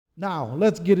Now,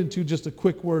 let's get into just a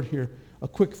quick word here, a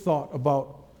quick thought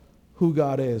about who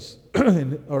God is,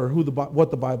 or what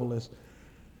the Bible is.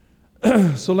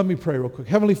 So let me pray real quick.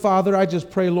 Heavenly Father, I just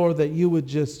pray, Lord, that you would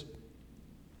just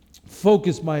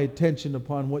focus my attention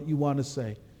upon what you want to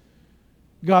say.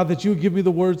 God, that you would give me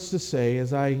the words to say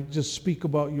as I just speak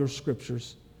about your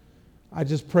scriptures. I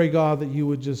just pray, God, that you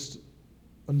would just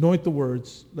anoint the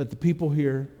words, let the people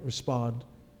here respond,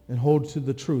 and hold to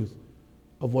the truth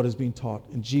of what is being taught.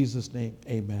 In Jesus' name,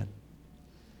 amen.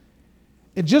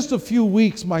 In just a few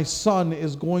weeks, my son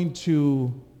is going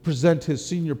to present his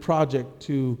senior project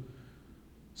to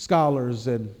scholars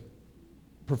and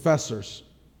professors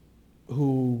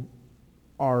who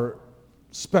are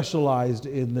specialized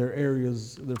in their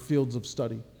areas, their fields of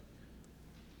study.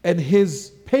 And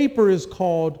his paper is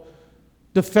called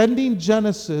Defending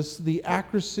Genesis, the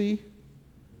Accuracy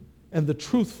and the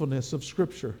Truthfulness of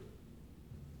Scripture.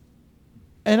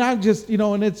 And I'm just,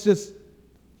 and it's just,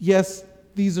 yes,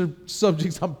 these are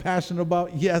subjects I'm passionate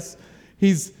about. Yes,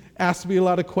 he's asked me a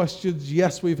lot of questions.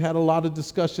 Yes, we've had a lot of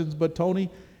discussions, but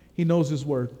Tony, he knows his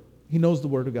word. He knows the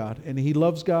word of God, and he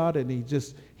loves God, and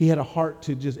he had a heart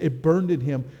to it burned in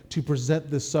him to present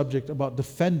this subject about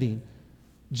defending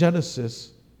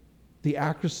Genesis, the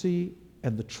accuracy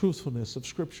and the truthfulness of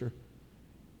Scripture.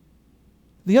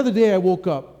 The other day I woke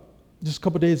up, just a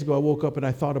couple of days ago, I woke up and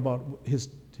I thought about his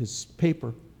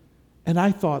paper, and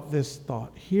I thought this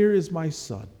thought: here is my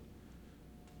son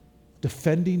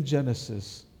defending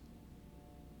Genesis,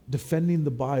 defending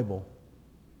the Bible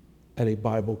at a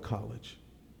Bible college.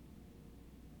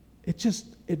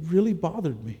 It really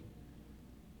bothered me.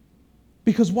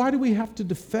 Because why do we have to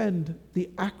defend the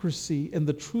accuracy and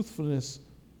the truthfulness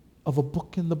of a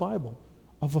book in the Bible,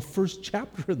 of a first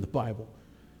chapter in the Bible?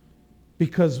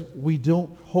 Because we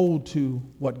don't hold to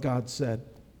what God said.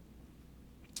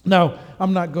 Now,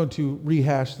 I'm not going to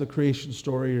rehash the creation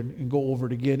story and go over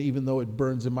it again, even though it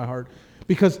burns in my heart,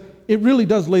 because it really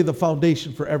does lay the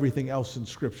foundation for everything else in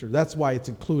Scripture. That's why it's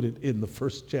included in the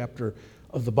first chapter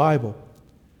of the Bible.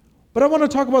 But I want to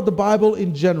talk about the Bible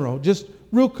in general, just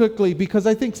real quickly, because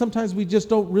I think sometimes we just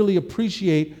don't really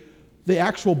appreciate the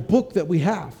actual book that we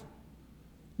have.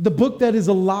 The book that is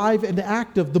alive and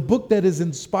active, the book that is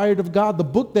inspired of God, the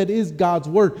book that is God's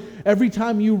Word. Every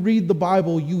time you read the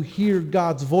Bible, you hear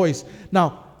God's voice.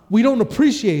 Now, we don't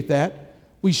appreciate that.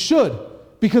 We should,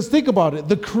 because think about it.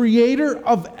 The Creator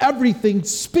of everything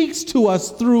speaks to us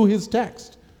through His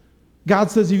text. God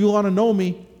says, if you want to know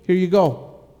me, here you go.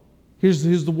 Here's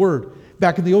the word.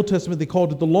 Back in the Old Testament, they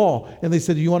called it the law. And they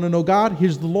said, you want to know God?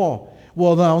 Here's the law.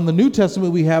 Well, now in the New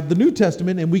Testament, we have the New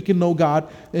Testament, and we can know God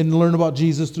and learn about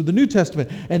Jesus through the New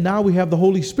Testament. And now we have the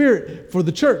Holy Spirit for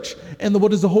the church. And what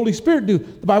does the Holy Spirit do?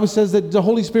 The Bible says that the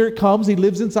Holy Spirit comes, He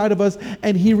lives inside of us,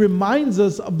 and He reminds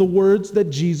us of the words that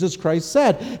Jesus Christ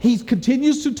said. He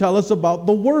continues to tell us about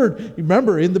the Word.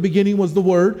 Remember, in the beginning was the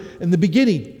Word. In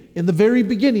the very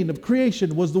beginning of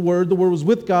creation was the Word was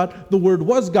with God, the Word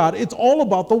was God. It's all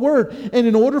about the Word. And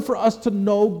in order for us to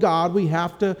know God, we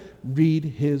have to read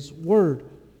His Word.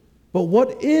 But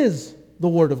what is the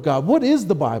Word of God? What is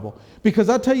the Bible? Because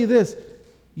I'll tell you this,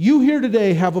 you here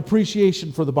today have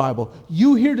appreciation for the Bible.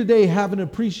 You here today have an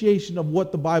appreciation of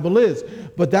what the Bible is.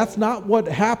 But that's not what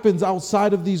happens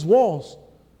outside of these walls.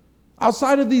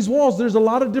 Outside of these walls, there's a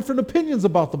lot of different opinions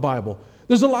about the Bible.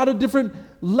 There's a lot of different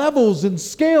levels and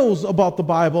scales about the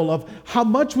Bible of how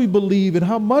much we believe and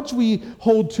how much we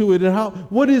hold to it, and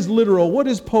what is literal, what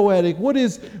is poetic, what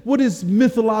is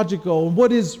mythological, and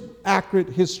what is accurate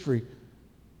history.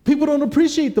 People don't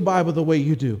appreciate the Bible the way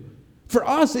you do. For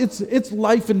us, it's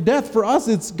life and death. For us,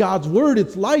 it's God's Word,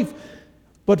 it's life.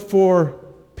 But for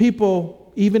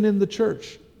people, even in the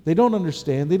church, they don't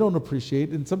understand, they don't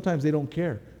appreciate, and sometimes they don't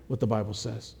care what the Bible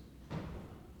says.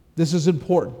 This is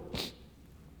important,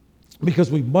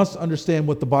 because we must understand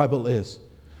what the Bible is.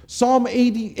 Psalm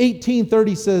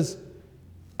 18:30 says,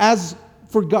 as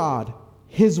for God,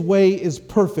 His way is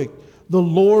perfect. The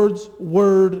Lord's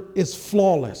word is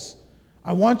flawless.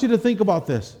 I want you to think about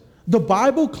this. The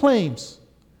Bible claims,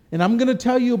 and I'm going to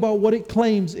tell you about what it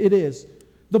claims it is.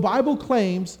 The Bible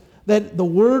claims that the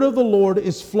word of the Lord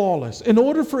is flawless. In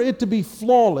order for it to be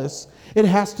flawless, it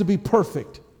has to be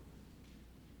perfect.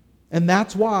 And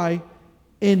that's why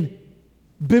in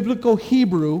biblical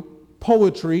Hebrew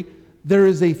poetry, there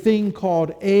is a thing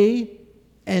called A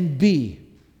and B.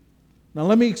 Now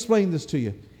let me explain this to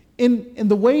you. In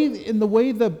the way in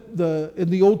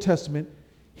the Old Testament,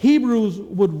 Hebrews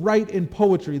would write in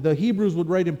poetry. The Hebrews would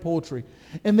write in poetry,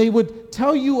 and they would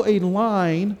tell you a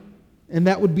line, and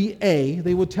that would be A.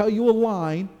 They would tell you a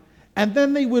line, and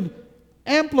then they would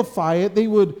amplify it. They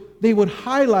would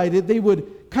highlight it. They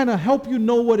would kind of help you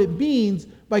know what it means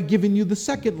by giving you the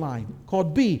second line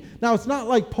called B. Now, it's not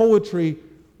like poetry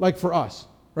like for us,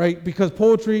 right? Because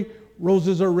poetry,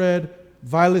 roses are red,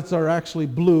 violets are actually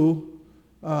blue,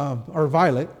 or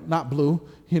violet, not blue,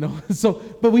 you know. So,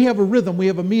 but we have a rhythm, we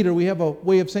have a meter, we have a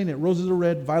way of saying it. Roses are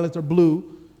red, violets are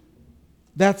blue.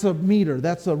 That's a meter,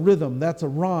 that's a rhythm, that's a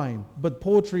rhyme. But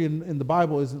poetry in the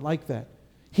Bible isn't like that.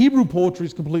 Hebrew poetry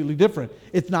is completely different.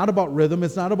 It's not about rhythm,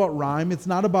 it's not about rhyme, it's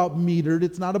not about metered,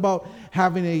 it's not about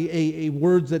having a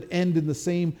words that end in the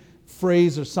same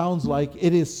phrase or sounds like.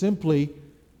 It is simply,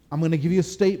 I'm going to give you a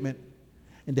statement.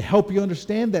 And to help you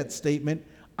understand that statement,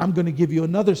 I'm going to give you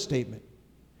another statement.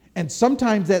 And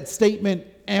sometimes that statement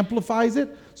amplifies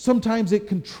it, sometimes it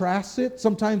contrasts it,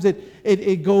 sometimes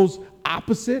it goes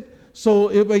opposite. So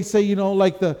it may say, you know,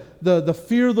 like the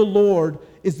fear of the Lord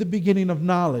is the beginning of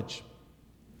knowledge.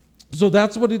 So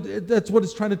that's what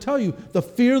it's trying to tell you. The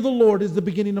fear of the Lord is the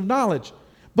beginning of knowledge.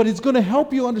 But it's going to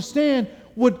help you understand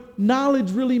what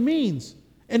knowledge really means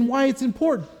and why it's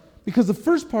important. Because the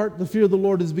first part, the fear of the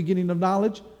Lord is the beginning of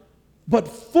knowledge, but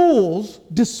fools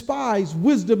despise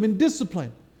wisdom and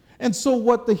discipline. And so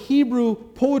what the Hebrew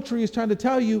poetry is trying to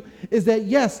tell you is that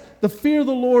yes, the fear of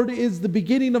the Lord is the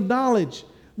beginning of knowledge,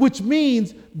 which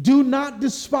means do not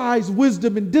despise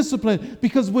wisdom and discipline,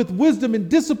 because with wisdom and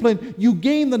discipline, you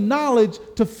gain the knowledge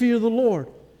to fear the Lord.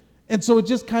 And so it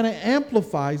just kind of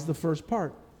amplifies the first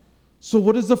part. So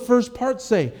what does the first part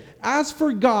say? As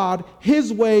for God,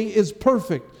 his way is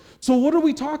perfect. So what are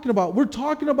we talking about? We're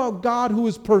talking about God who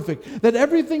is perfect, that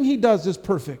everything he does is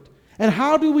perfect. And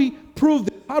how do we prove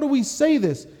this? How do we say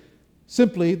this?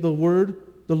 Simply, the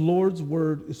Lord's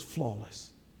word is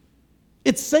flawless.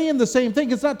 It's saying the same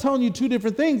thing. It's not telling you two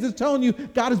different things. It's telling you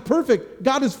God is perfect.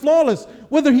 God is flawless.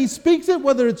 Whether he speaks it,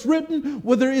 whether it's written,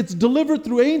 whether it's delivered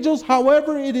through angels,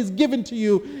 however it is given to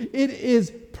you, it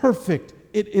is perfect.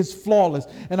 It is flawless.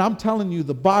 And I'm telling you,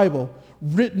 the Bible,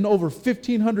 written over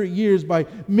 1,500 years by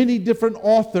many different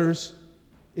authors,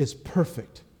 is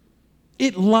perfect.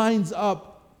 It lines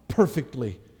up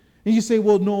perfectly. And you say,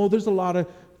 well, no, there's a lot of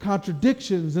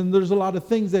contradictions and there's a lot of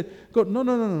things that go,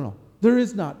 no. There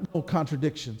is no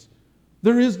contradictions.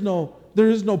 There is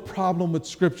no problem with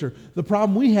Scripture. The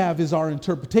problem we have is our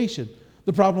interpretation.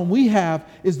 The problem we have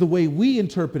is the way we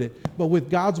interpret it. But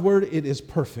with God's word, it is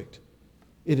perfect.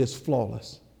 It is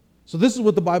flawless. So this is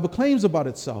what the Bible claims about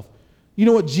itself. You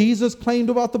know what Jesus claimed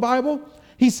about the Bible?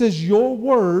 He says, your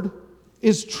word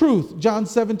is truth. John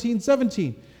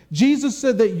 17:17. Jesus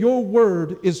said that your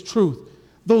word is truth.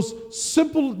 This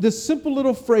simple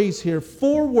little phrase here,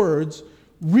 4 words,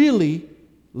 really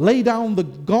lay down the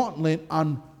gauntlet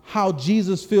on how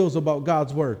Jesus feels about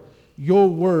God's word. Your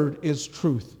word is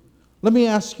truth. Let me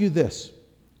ask you this.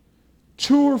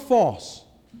 True or false?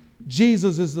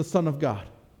 Jesus is the Son of God.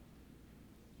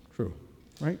 True,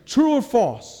 right? True or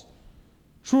false?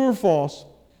 True or false?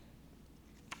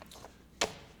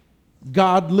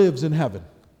 God lives in heaven.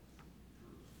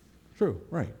 True,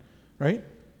 right?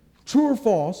 True or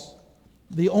false?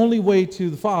 The only way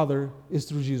to the Father is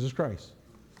through Jesus Christ.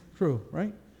 True,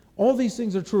 right? All these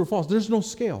things are true or false. There's no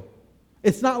scale.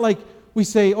 It's not like we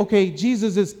say, okay,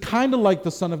 Jesus is kind of like the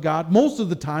Son of God most of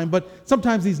the time, but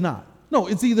sometimes he's not. No,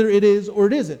 it's either it is or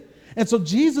it isn't. And so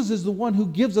Jesus is the one who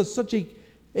gives us such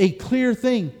a clear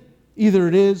thing. Either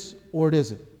it is or it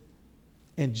isn't.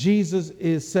 And Jesus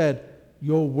is said,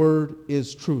 your word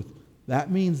is truth.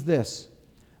 That means this,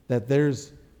 that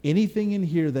there's anything in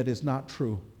here that is not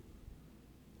true,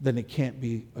 then it can't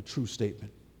be a true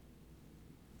statement.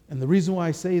 And the reason why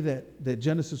I say that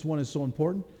Genesis 1 is so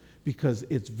important, because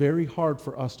it's very hard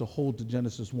for us to hold to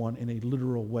Genesis 1 in a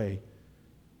literal way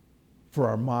for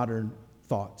our modern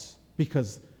thoughts,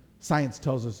 because science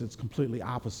tells us it's completely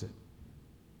opposite.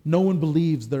 No one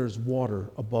believes there's water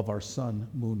above our sun,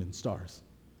 moon, and stars.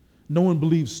 No one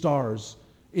believes stars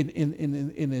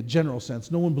in a general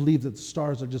sense. No one believes that the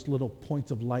stars are just little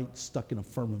points of light stuck in a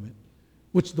firmament,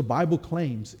 which the Bible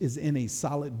claims is in a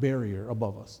solid barrier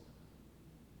above us.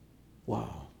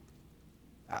 Wow.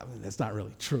 I mean, that's not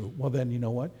really true. Well, then, you know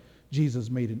what?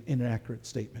 Jesus made an inaccurate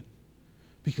statement,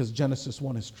 because Genesis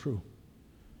 1 is true.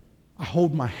 I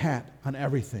hold my hat on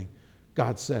everything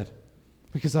God said,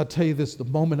 because I'll tell you this, the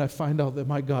moment I find out that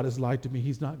my God has lied to me,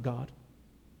 he's not God.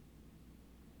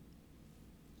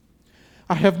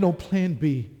 I have no plan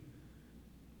B.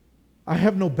 I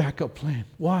have no backup plan.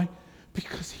 Why?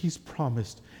 Because he's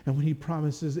promised, and when he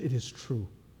promises, it is true.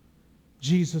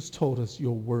 Jesus told us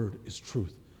your word is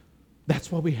truth.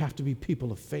 That's why we have to be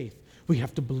people of faith. We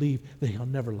have to believe that he'll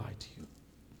never lie to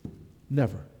you.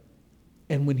 Never.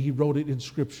 And when he wrote it in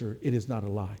Scripture, it is not a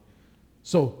lie.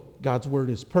 So God's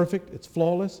word is perfect. It's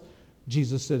flawless.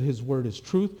 Jesus said his word is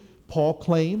truth. Paul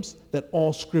claims that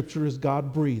all scripture is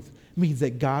God-breathed. It means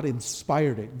that God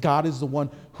inspired it. God is the one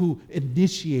who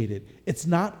initiated. It's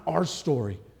not our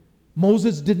story.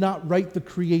 Moses did not write the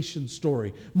creation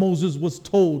story. Moses was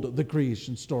told the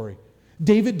creation story.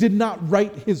 David did not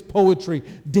write his poetry.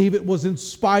 David was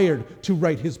inspired to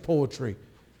write his poetry.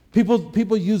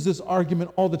 People use this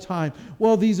argument all the time.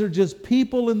 Well, these are just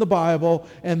people in the Bible,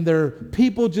 and they're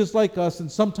people just like us, and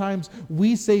sometimes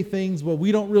we say things what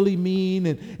we don't really mean,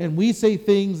 and we say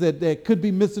things that could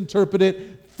be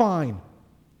misinterpreted. Fine,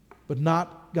 but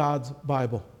not God's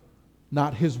Bible,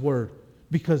 not his word,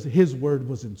 because his word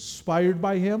was inspired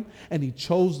by him, and he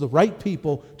chose the right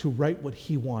people to write what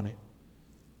he wanted.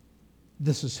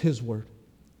 This is his word.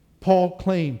 Paul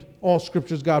claimed all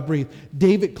scripture is God-breathed.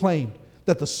 David claimed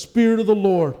that the Spirit of the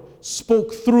Lord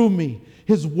spoke through me.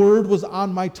 His word was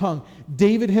on my tongue.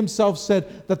 David himself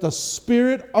said that the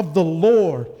Spirit of the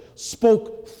Lord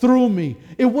spoke through me.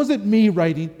 It wasn't me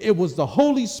writing. It was the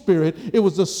Holy Spirit. It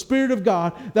was the Spirit of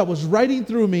God that was writing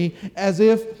through me as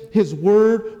if his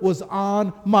word was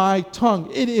on my tongue.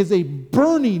 It is a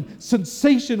burning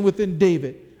sensation within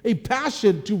David, a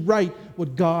passion to write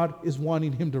what God is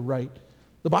wanting him to write.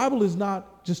 The Bible is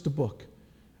not just a book.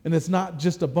 And it's not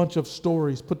just a bunch of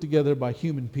stories put together by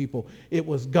human people. It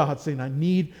was God saying, I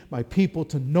need my people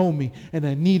to know me, and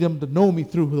I need them to know me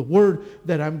through the word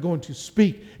that I'm going to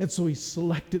speak. And so he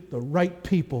selected the right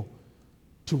people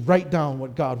to write down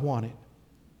what God wanted.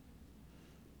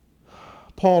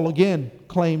 Paul again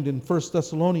claimed in 1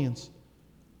 Thessalonians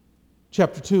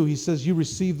chapter 2, he says, you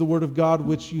received the word of God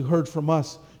which you heard from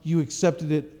us. You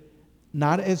accepted it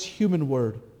not as human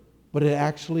word, but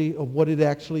what it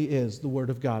actually is, the word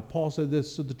of God. Paul said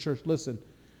this to the church, listen,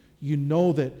 you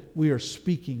know that we are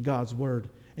speaking God's word,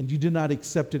 and you did not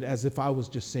accept it as if I was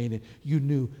just saying it. You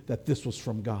knew that this was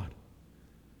from God.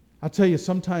 I'll tell you,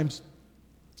 sometimes,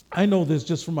 I know this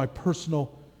just from my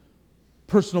personal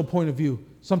point of view.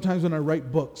 Sometimes when I write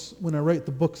books, when I write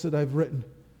the books that I've written,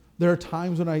 there are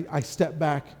times when I step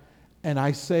back and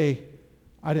I say,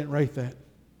 I didn't write that.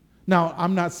 Now,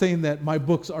 I'm not saying that my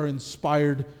books are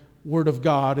inspired Word of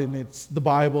God and it's the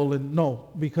Bible, and no,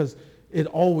 because it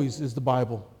always is the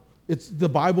Bible. The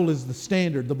Bible is the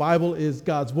standard. The Bible is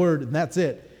God's Word, and that's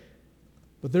it.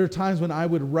 But there are times when I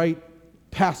would write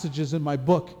passages in my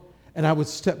book, and I would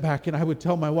step back and I would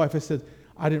tell my wife, I said,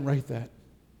 I didn't write that.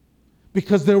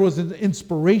 Because there was an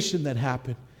inspiration that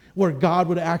happened where God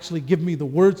would actually give me the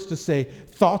words to say,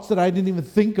 thoughts that I didn't even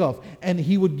think of, and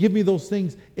he would give me those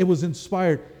things. It was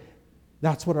inspired.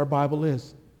 That's what our Bible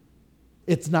is.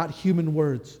 It's not human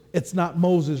words. It's not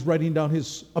Moses writing down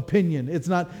his opinion. It's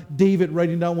not David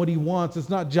writing down what he wants. It's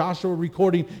not Joshua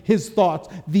recording his thoughts.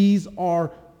 These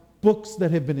are books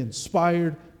that have been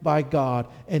inspired by God,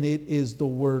 and it is the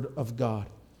Word of God.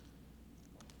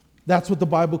 That's what the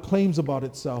Bible claims about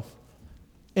itself.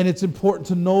 And it's important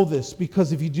to know this,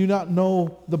 because if you do not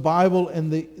know the Bible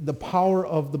and the power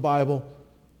of the Bible,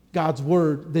 God's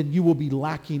Word, then you will be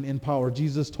lacking in power.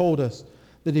 Jesus told us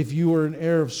that if you are an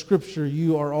heir of Scripture,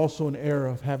 you are also an heir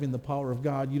of having the power of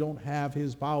God. You don't have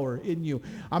His power in you.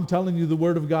 I'm telling you, the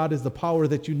Word of God is the power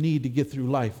that you need to get through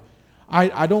life.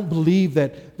 I don't believe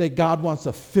that God wants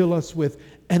to fill us with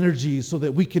energy so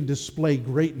that we can display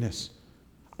greatness.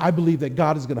 I believe that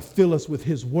God is going to fill us with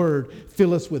His Word,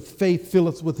 fill us with faith, fill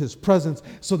us with His presence,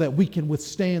 so that we can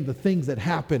withstand the things that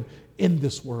happen in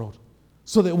this world,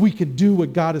 so that we can do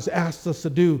what God has asked us to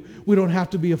do. We don't have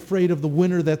to be afraid of the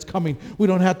winter that's coming. We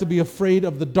don't have to be afraid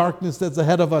of the darkness that's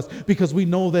ahead of us, because we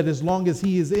know that as long as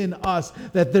He is in us,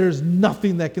 that there's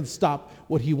nothing that can stop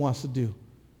what He wants to do.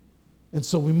 And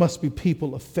so we must be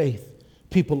people of faith,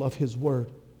 people of His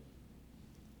Word.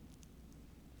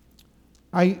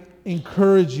 I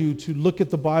encourage you to look at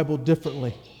the Bible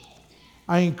differently.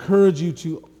 I encourage you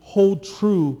to hold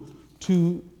true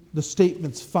to the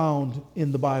statements found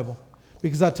in the Bible.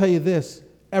 Because I'll tell you this,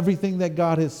 everything that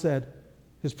God has said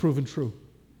has proven true.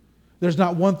 There's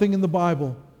not one thing in the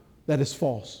Bible that is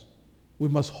false. We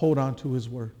must hold on to His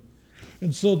Word.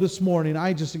 And so this morning,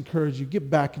 I just encourage you, get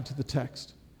back into the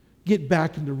text. Get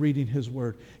back into reading His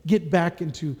Word. Get back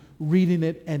into reading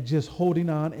it and just holding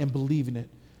on and believing it.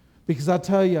 Because I'll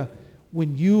tell you,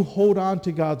 when you hold on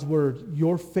to God's Word,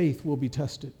 your faith will be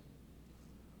tested.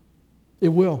 It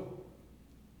will.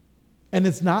 And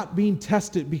it's not being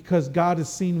tested because God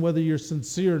has seen whether you're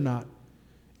sincere or not.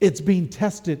 It's being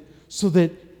tested so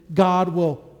that God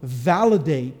will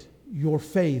validate your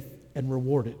faith and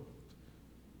reward it.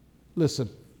 Listen,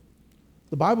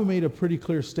 the Bible made a pretty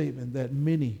clear statement that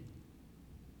many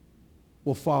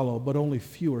will follow, but only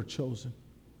few are chosen.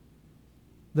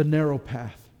 The narrow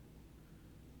path.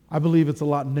 I believe it's a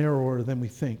lot narrower than we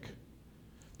think,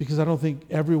 because I don't think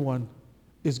everyone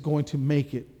is going to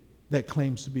make it that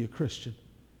claims to be a Christian.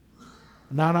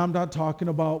 Now, I'm not talking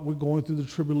about we're going through the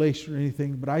tribulation or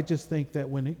anything, but I just think that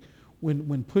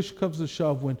when push comes to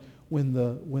shove, when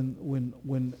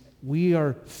we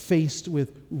are faced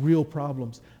with real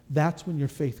problems, that's when your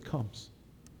faith comes.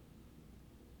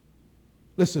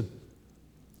 Listen,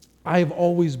 I have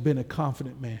always been a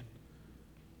confident man.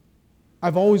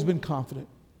 I've always been confident.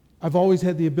 I've always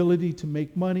had the ability to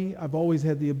make money. I've always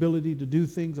had the ability to do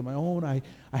things on my own. I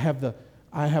have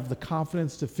the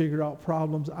confidence to figure out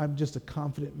problems. I'm just a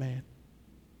confident man.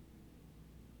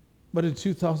 But in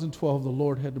 2012, the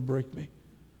Lord had to break me.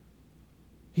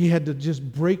 He had to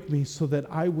just break me so that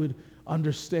I would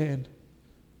understand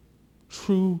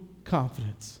true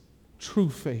confidence, true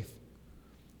faith.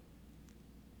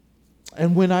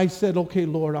 And when I said, okay,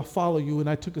 Lord, I'll follow you, and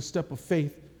I took a step of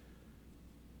faith,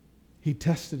 He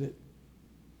tested it.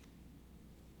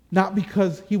 Not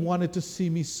because He wanted to see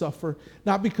me suffer,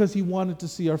 not because He wanted to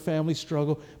see our family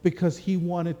struggle, because He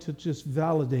wanted to just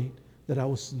validate that I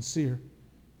was sincere.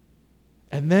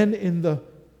 And then in the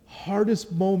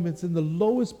hardest moments, in the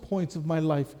lowest points of my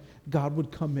life, God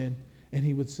would come in and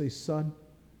He would say, son,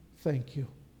 thank you.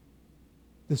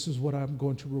 This is what I'm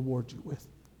going to reward you with.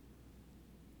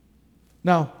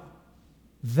 Now,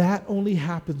 that only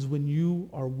happens when you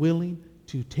are willing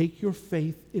to take your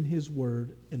faith in His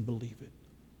word and believe it.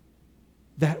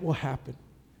 That will happen.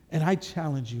 And I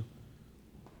challenge you,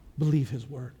 believe His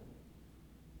word.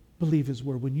 Believe His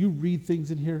word. When you read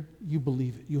things in here, you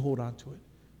believe it. You hold on to it.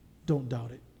 Don't doubt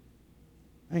it.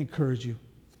 I encourage you.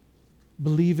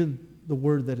 Believe in the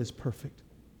word that is perfect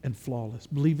and flawless.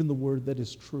 Believe in the word that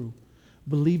is true.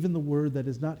 Believe in the word that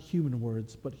is not human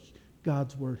words, but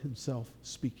God's word Himself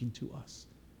speaking to us.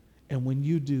 And when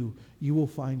you do, you will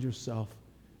find yourself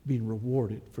being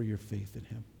rewarded for your faith in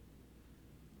Him.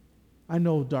 I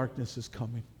know darkness is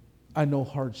coming. I know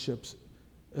hardships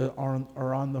are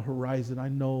on the horizon. I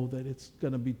know that it's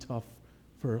going to be tough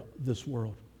for this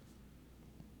world.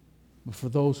 But for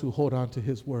those who hold on to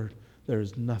His word, there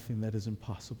is nothing that is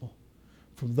impossible.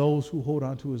 From those who hold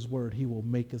on to His word, He will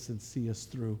make us and see us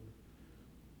through.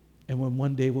 And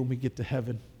one day when we get to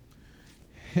heaven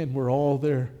and we're all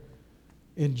there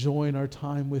enjoying our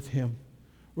time with Him,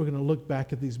 we're going to look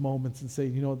back at these moments and say,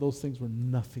 you know, those things were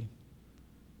nothing.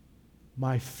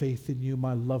 My faith in you,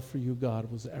 my love for you, God,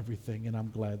 was everything, and I'm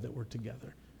glad that we're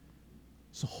together.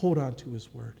 So hold on to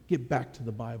His word. Get back to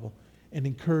the Bible, and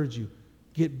encourage you,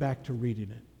 get back to reading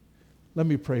it. Let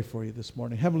me pray for you this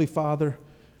morning. Heavenly Father,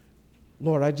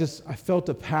 Lord, I felt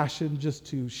a passion just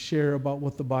to share about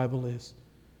what the Bible is,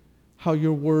 how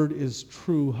your word is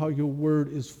true, how your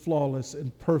word is flawless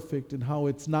and perfect, and how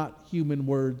it's not human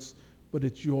words, but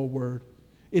it's your word.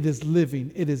 It is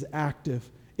living, it is active,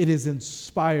 it is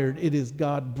inspired, it is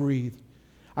God-breathed.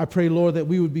 I pray, Lord, that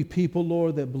we would be people,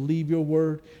 Lord, that believe your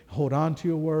word, hold on to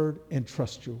your word, and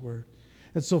trust your word.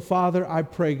 And so, Father, I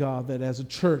pray, God, that as a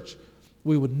church,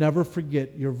 we would never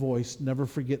forget your voice, never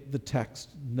forget the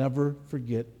text, never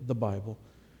forget the Bible,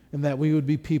 and that we would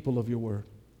be people of your word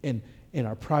in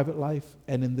our private life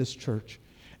and in this church.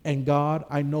 And God,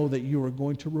 I know that you are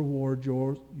going to reward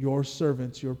your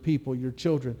servants, your people, your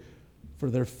children for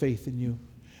their faith in you.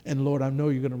 And Lord, I know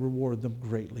you're going to reward them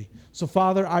greatly. So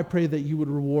Father, I pray that you would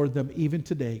reward them even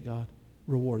today, God.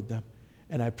 Reward them.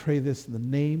 And I pray this in the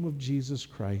name of Jesus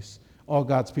Christ. All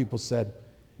God's people said,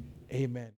 amen.